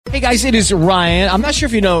Hey guys, it is Ryan. I'm not sure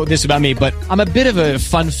if you know this about me, but I'm a bit of a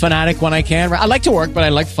fun fanatic when I can. I like to work, but I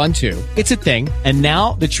like fun too. It's a thing. And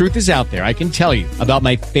now the truth is out there. I can tell you about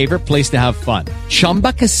my favorite place to have fun.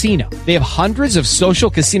 Chumba Casino. They have hundreds of social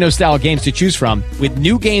casino style games to choose from with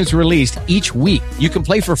new games released each week. You can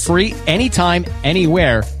play for free anytime,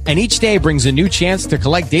 anywhere. And each day brings a new chance to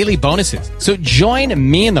collect daily bonuses. So join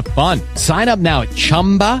me in the fun. Sign up now at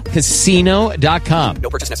ChumbaCasino.com. No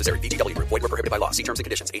purchase necessary. VGW. Void where prohibited by law. See terms and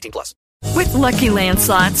conditions. 18+. With Lucky Land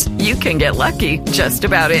Slots, you can get lucky just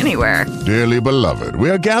about anywhere. Dearly beloved, we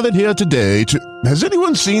are gathered here today to... Has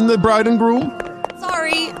anyone seen the bride and groom?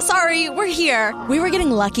 Sorry, we're here. We were getting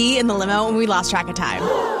lucky in the limo and we lost track of time.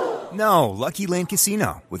 No, Lucky Land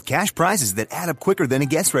Casino, with cash prizes that add up quicker than a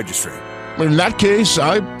guest registry. In that case,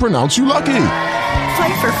 I pronounce you lucky.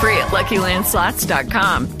 Play for free at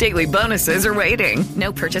LuckyLandSlots.com. Daily bonuses are waiting.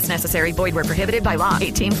 No purchase necessary. Void where prohibited by law.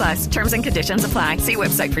 18+. Terms and conditions apply. See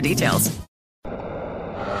website for details.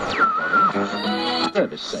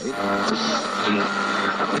 Service safe.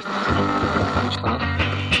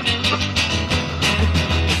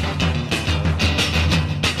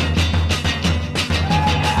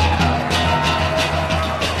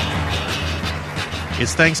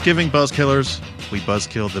 It's Thanksgiving, Buzzkillers. We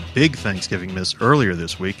buzzkilled the big Thanksgiving myth earlier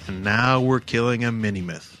this week, and now we're killing a mini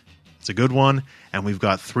myth. It's a good one, and we've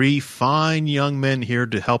got three fine young men here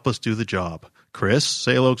to help us do the job. Chris,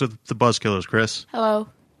 say hello to the Buzzkillers, Chris. Hello.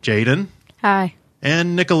 Jaden. Hi.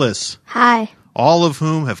 And Nicholas. Hi. All of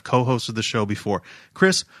whom have co-hosted the show before.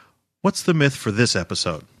 Chris, what's the myth for this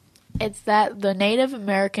episode? It's that the Native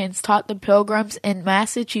Americans taught the Pilgrims in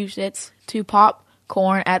Massachusetts to pop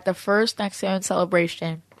corn at the first Thanksgiving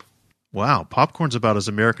celebration. Wow, popcorn's about as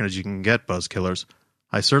American as you can get, Buzzkillers.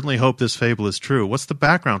 I certainly hope this fable is true. What's the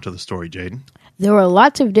background to the story, Jaden? There were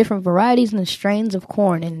lots of different varieties and strains of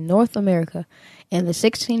corn in North America in the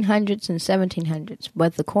 1600s and 1700s,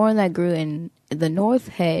 but the corn that grew in the north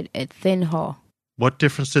had a thin hull. What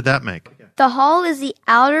difference did that make? The hull is the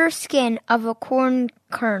outer skin of a corn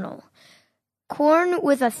kernel. Corn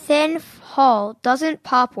with a thin hull doesn't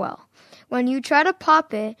pop well. When you try to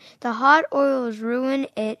pop it, the hot oils ruin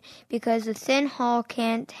it because the thin hull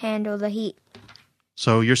can't handle the heat.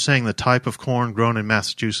 So you're saying the type of corn grown in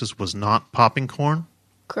Massachusetts was not popping corn?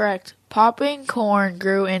 Correct. Popping corn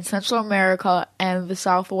grew in Central America and the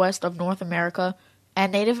southwest of North America,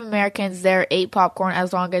 and Native Americans there ate popcorn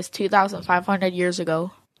as long as 2,500 years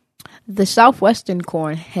ago. The southwestern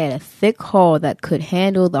corn had a thick hull that could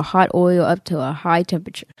handle the hot oil up to a high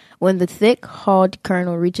temperature. When the thick-hulled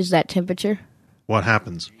kernel reaches that temperature, what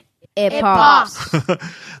happens? It pops.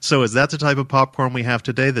 So is that the type of popcorn we have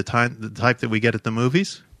today, the type that we get at the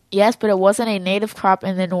movies? Yes, but it wasn't a native crop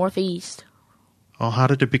in the Northeast. Well, how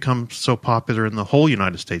did it become so popular in the whole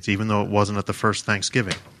United States, even though it wasn't at the first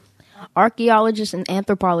Thanksgiving? Archaeologists and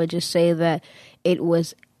anthropologists say that it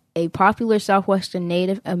was a popular southwestern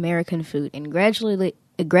Native American food, and gradually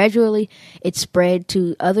it spread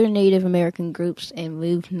to other Native American groups and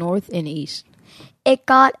moved north and east. It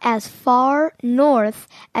got as far north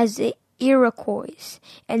as the Iroquois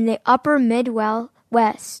in the upper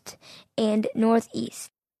Midwest and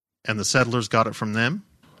Northeast. And the settlers got it from them?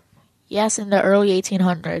 Yes, in the early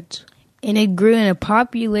 1800s. And it grew in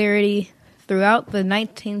popularity throughout the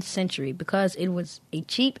 19th century because it was a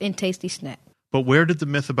cheap and tasty snack. But where did the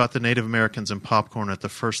myth about the Native Americans and popcorn at the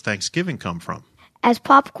first Thanksgiving come from? As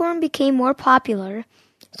popcorn became more popular,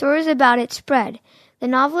 stories about it spread. The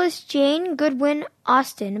novelist Jane Goodwin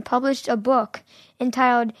Austen published a book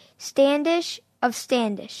entitled Standish of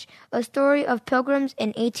Standish, a story of pilgrims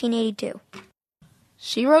in 1882.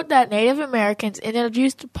 She wrote that Native Americans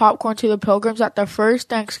introduced popcorn to the Pilgrims at the first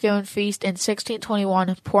Thanksgiving feast in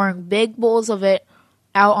 1621, pouring big bowls of it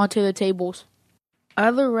out onto the tables.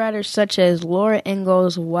 Other writers, such as Laura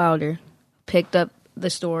Ingalls Wilder, picked up the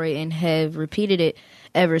story and have repeated it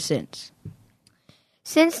ever since.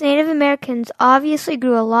 Since Native Americans obviously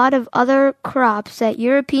grew a lot of other crops that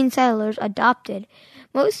European settlers adopted,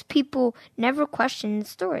 most people never questioned the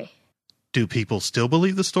story. Do people still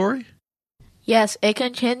believe the story? Yes, it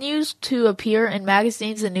continues to appear in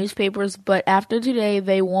magazines and newspapers, but after today,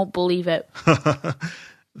 they won't believe it.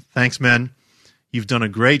 Thanks, men. You've done a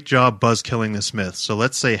great job buzzkilling this myth, so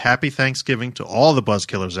let's say Happy Thanksgiving to all the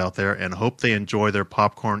buzzkillers out there and hope they enjoy their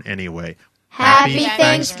popcorn anyway. Happy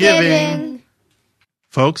Thanksgiving!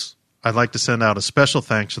 Folks, I'd like to send out a special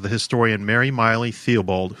thanks to the historian Mary Miley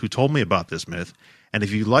Theobald, who told me about this myth, and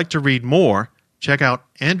if you'd like to read more, check out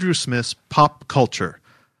Andrew Smith's Pop Culture,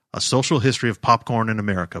 A Social History of Popcorn in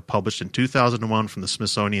America, published in 2001 from the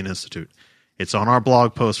Smithsonian Institute. It's on our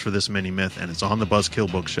blog post for this mini-myth, and it's on the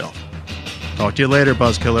Buzzkill bookshelf. Talk to you later,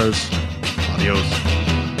 Buzzkillers. Adios.